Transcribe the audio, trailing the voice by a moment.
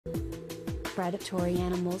predatory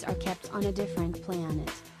animals are kept on a different planet.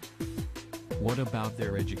 What about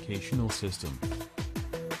their educational system?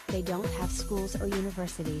 They don't have schools or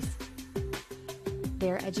universities.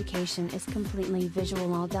 Their education is completely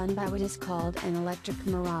visual, all done by what is called an electric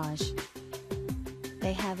mirage.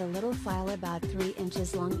 They have a little file about 3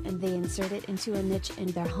 inches long and they insert it into a niche in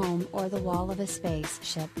their home or the wall of a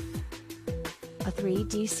spaceship. A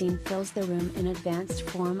 3D scene fills the room in advanced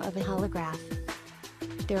form of a holograph.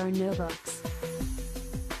 There are no books.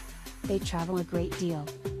 They travel a great deal.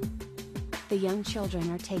 The young children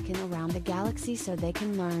are taken around the galaxy so they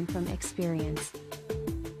can learn from experience.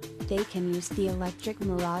 They can use the electric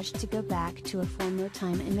mirage to go back to a former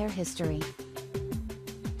time in their history.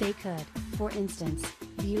 They could, for instance,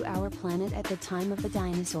 view our planet at the time of the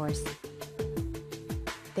dinosaurs.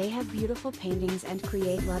 They have beautiful paintings and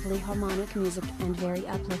create lovely harmonic music and very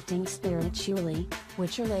uplifting spiritually,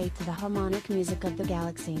 which relate to the harmonic music of the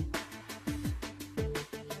galaxy.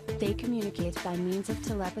 They communicate by means of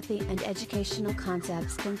telepathy and educational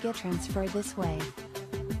concepts can get transferred this way.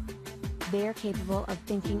 They are capable of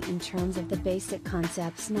thinking in terms of the basic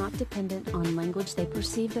concepts not dependent on language. They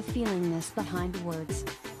perceive the feelingness behind words.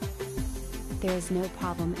 There is no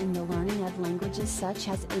problem in the learning of languages such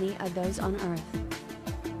as any of those on Earth.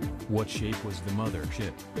 What shape was the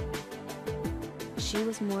mothership? She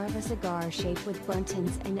was more of a cigar shape with burnt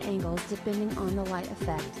ends and angles depending on the light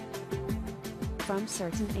effect. From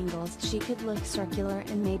certain angles she could look circular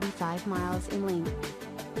and maybe 5 miles in length.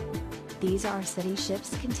 These are city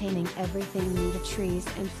ships containing everything needed: trees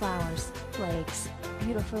and flowers, lakes,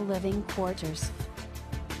 beautiful living quarters.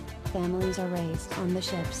 Families are raised on the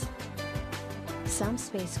ships. Some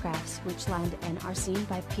spacecrafts which land and are seen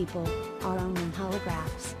by people, are only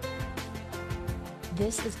holographs.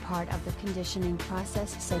 This is part of the conditioning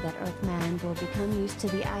process so that Earthman will become used to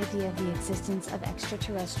the idea of the existence of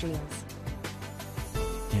extraterrestrials.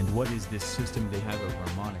 And what is this system they have of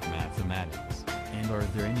harmonic mathematics, and are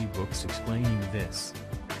there any books explaining this?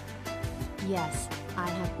 Yes, I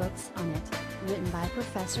have books on it, written by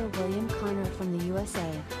Professor William Connor from the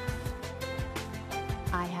USA.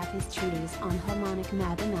 I have his treatise on harmonic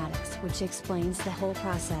mathematics which explains the whole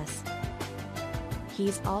process.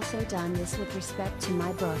 He's also done this with respect to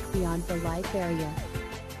my book Beyond the Light Barrier.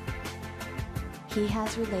 He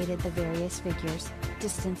has related the various figures,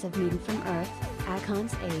 distance of Meton from Earth,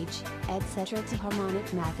 Akon's age, etc. to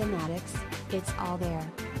harmonic mathematics. It's all there.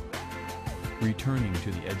 Returning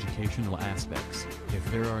to the educational aspects, if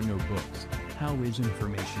there are no books, how is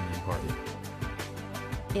information imparted?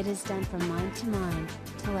 It is done from mind to mind.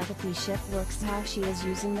 Telepathy ship works how she is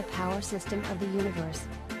using the power system of the universe.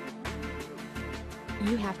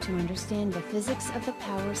 You have to understand the physics of the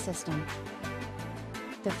power system.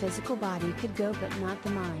 The physical body could go but not the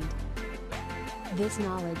mind. This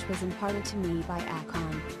knowledge was imparted to me by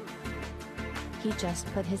Akon. He just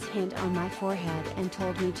put his hand on my forehead and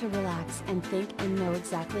told me to relax and think and know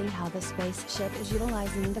exactly how the spaceship is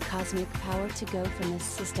utilizing the cosmic power to go from this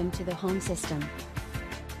system to the home system.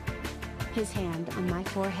 His hand on my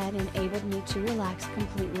forehead enabled me to relax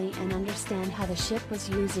completely and understand how the ship was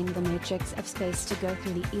using the matrix of space to go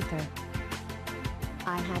through the ether.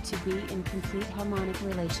 I had to be in complete harmonic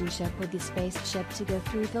relationship with the spaceship to go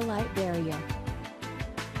through the light barrier.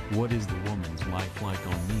 What is the woman's life like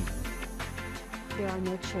on Meton? There are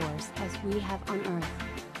no chores as we have on Earth.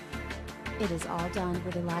 It is all done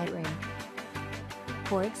with a light ray.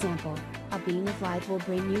 For example, a beam of light will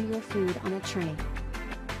bring you your food on a tray.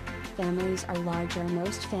 Families are larger.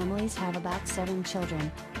 Most families have about 7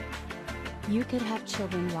 children. You could have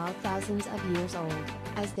children while thousands of years old,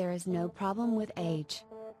 as there is no problem with age.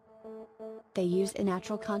 They use a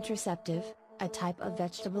natural contraceptive, a type of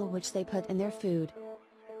vegetable which they put in their food.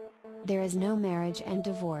 There is no marriage and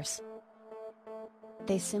divorce.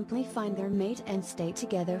 They simply find their mate and stay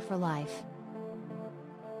together for life.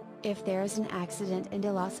 If there is an accident and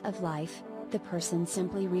a loss of life, the person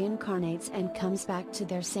simply reincarnates and comes back to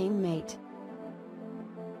their same mate.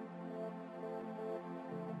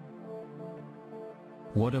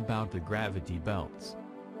 What about the gravity belts?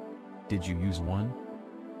 Did you use one?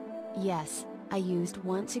 Yes, I used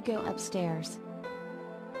one to go upstairs.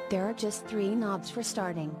 There are just 3 knobs for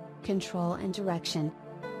starting, control and direction.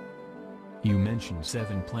 You mentioned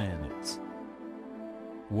 7 planets.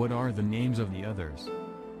 What are the names of the others?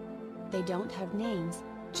 They don't have names,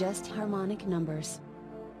 just harmonic numbers.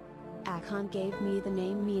 Akon gave me the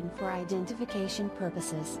name Meton for identification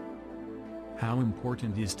purposes. How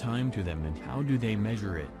important is time to them and how do they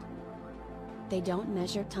measure it? They don't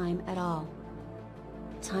measure time at all.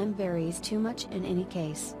 Time varies too much in any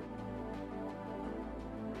case.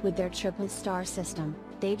 With their triple star system,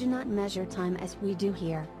 They do not measure time as we do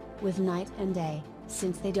here, with night and day,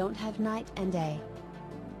 since they don't have night and day.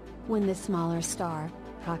 When the smaller star,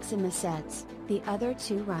 Proxima sets, the other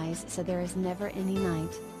two rise, so there is never any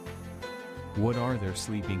night. What are their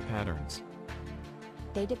sleeping patterns?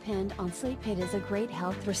 They depend on sleep. It is a great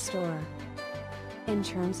health restorer. In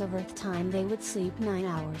terms of Earth time, they would sleep 9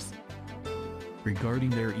 hours.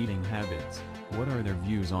 Regarding their eating habits, what are their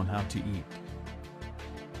views on how to eat?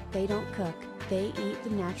 They don't cook, they eat the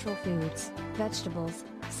natural foods, vegetables,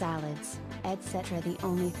 salads, etc. The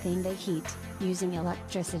only thing they heat, using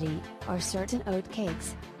electricity, are certain oat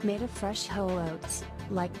cakes, made of fresh whole oats,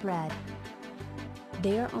 like bread.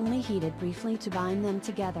 They are only heated briefly to bind them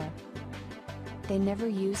together. They never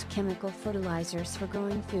use chemical fertilizers for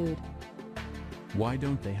growing food. Why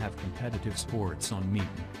don't they have competitive sports on Meton?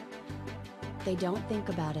 They don't think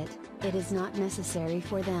about it, it is not necessary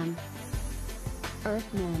for them.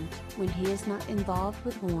 Earthman, when he is not involved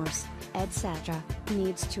with wars, etc.,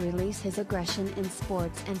 needs to release his aggression in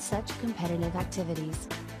sports and such competitive activities.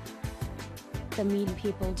 The Meton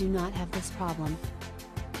people do not have this problem.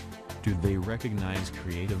 Do they recognize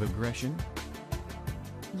creative aggression?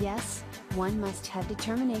 Yes, one must have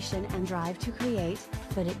determination and drive to create,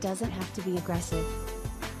 but it doesn't have to be aggressive.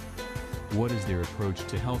 What is their approach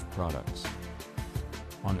to health products?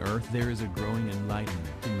 On Earth there is a growing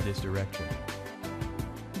enlightenment in this direction.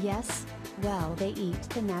 Yes, well, they eat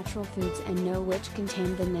the natural foods and know which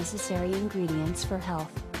contain the necessary ingredients for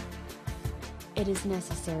health. It is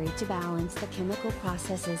necessary to balance the chemical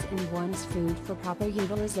processes in one's food for proper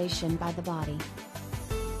utilization by the body.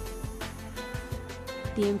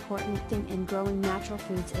 The important thing in growing natural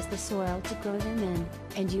foods is the soil to grow them in,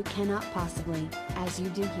 and you cannot possibly, as you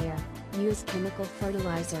do here, use chemical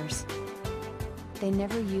fertilizers. They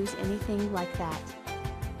never use anything like that.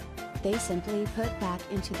 They simply put back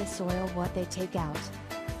into the soil what they take out.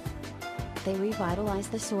 They revitalize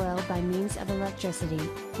the soil by means of electricity,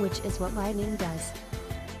 which is what lightning does.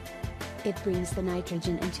 It brings the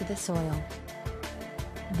nitrogen into the soil.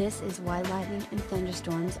 This is why lightning and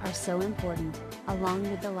thunderstorms are so important, along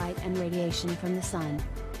with the light and radiation from the sun.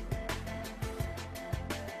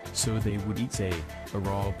 So they would eat, say, a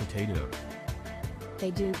raw potato. They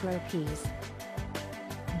do grow peas.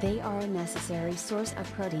 They are a necessary source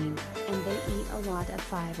of protein, and they eat a lot of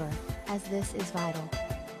fiber, as this is vital.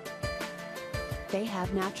 They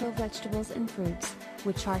have natural vegetables and fruits,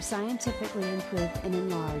 which are scientifically improved and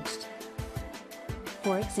enlarged.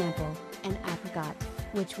 For example, an apricot,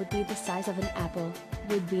 which would be the size of an apple,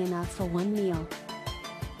 would be enough for one meal.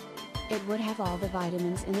 It would have all the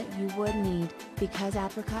vitamins in it you would need, because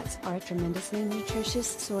apricots are a tremendously nutritious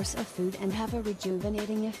source of food and have a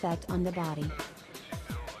rejuvenating effect on the body.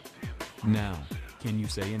 Now, can you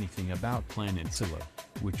say anything about planet Scylla,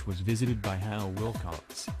 which was visited by Hal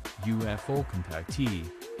Wilcox, UFO contactee,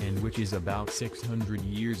 and which is about 600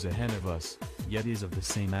 years ahead of us, yet is of the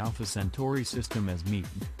same Alpha Centauri system as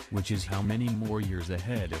Meton, which is how many more years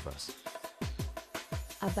ahead of us?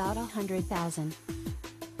 About 100,000.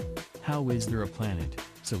 How is there a planet,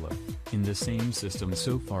 Scylla, in the same system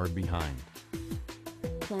so far behind?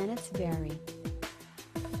 Planets vary.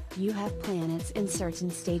 You have planets in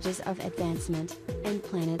certain stages of advancement, and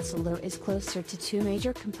planet Scylla is closer to two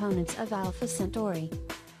major components of Alpha Centauri.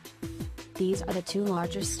 These are the two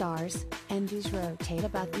largest stars, and these rotate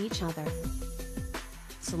about each other.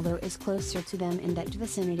 Scylla is closer to them in that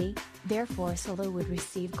vicinity, therefore Scylla would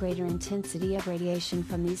receive greater intensity of radiation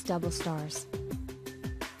from these double stars.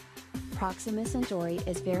 Proxima Centauri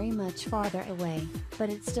is very much farther away,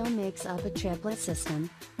 but it still makes up a triplet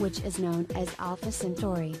system, which is known as Alpha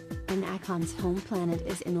Centauri, and Acon's home planet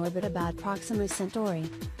is in orbit about Proxima Centauri.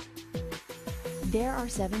 There are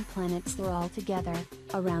 7 planets there altogether,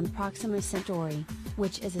 around Proxima Centauri,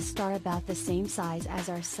 which is a star about the same size as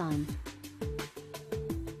our Sun.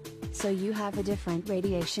 So you have a different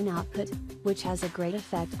radiation output, which has a great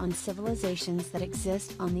effect on civilizations that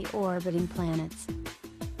exist on the orbiting planets.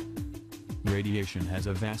 Radiation has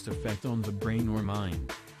a vast effect on the brain or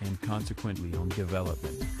mind, and consequently on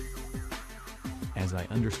development. As I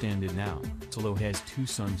understand it now, Scylla has 2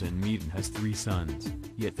 suns and Meton has 3 suns,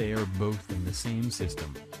 yet they are both in the same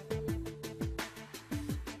system.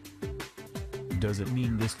 Does it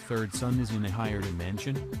mean this third sun is in a higher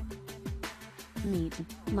dimension? Meton,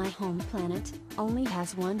 my home planet, only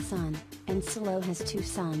has 1 sun, and Scylla has 2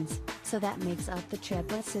 suns, so that makes up the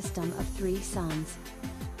triplet system of 3 suns.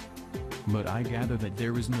 But I gather that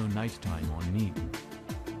there is no nighttime on Meton.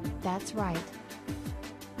 That's right.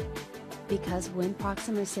 Because when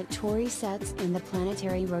Proxima Centauri sets in the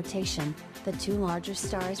planetary rotation, The two larger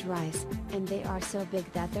stars rise, and they are so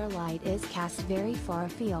big that their light is cast very far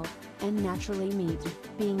afield, and naturally meet,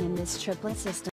 being in this triplet system.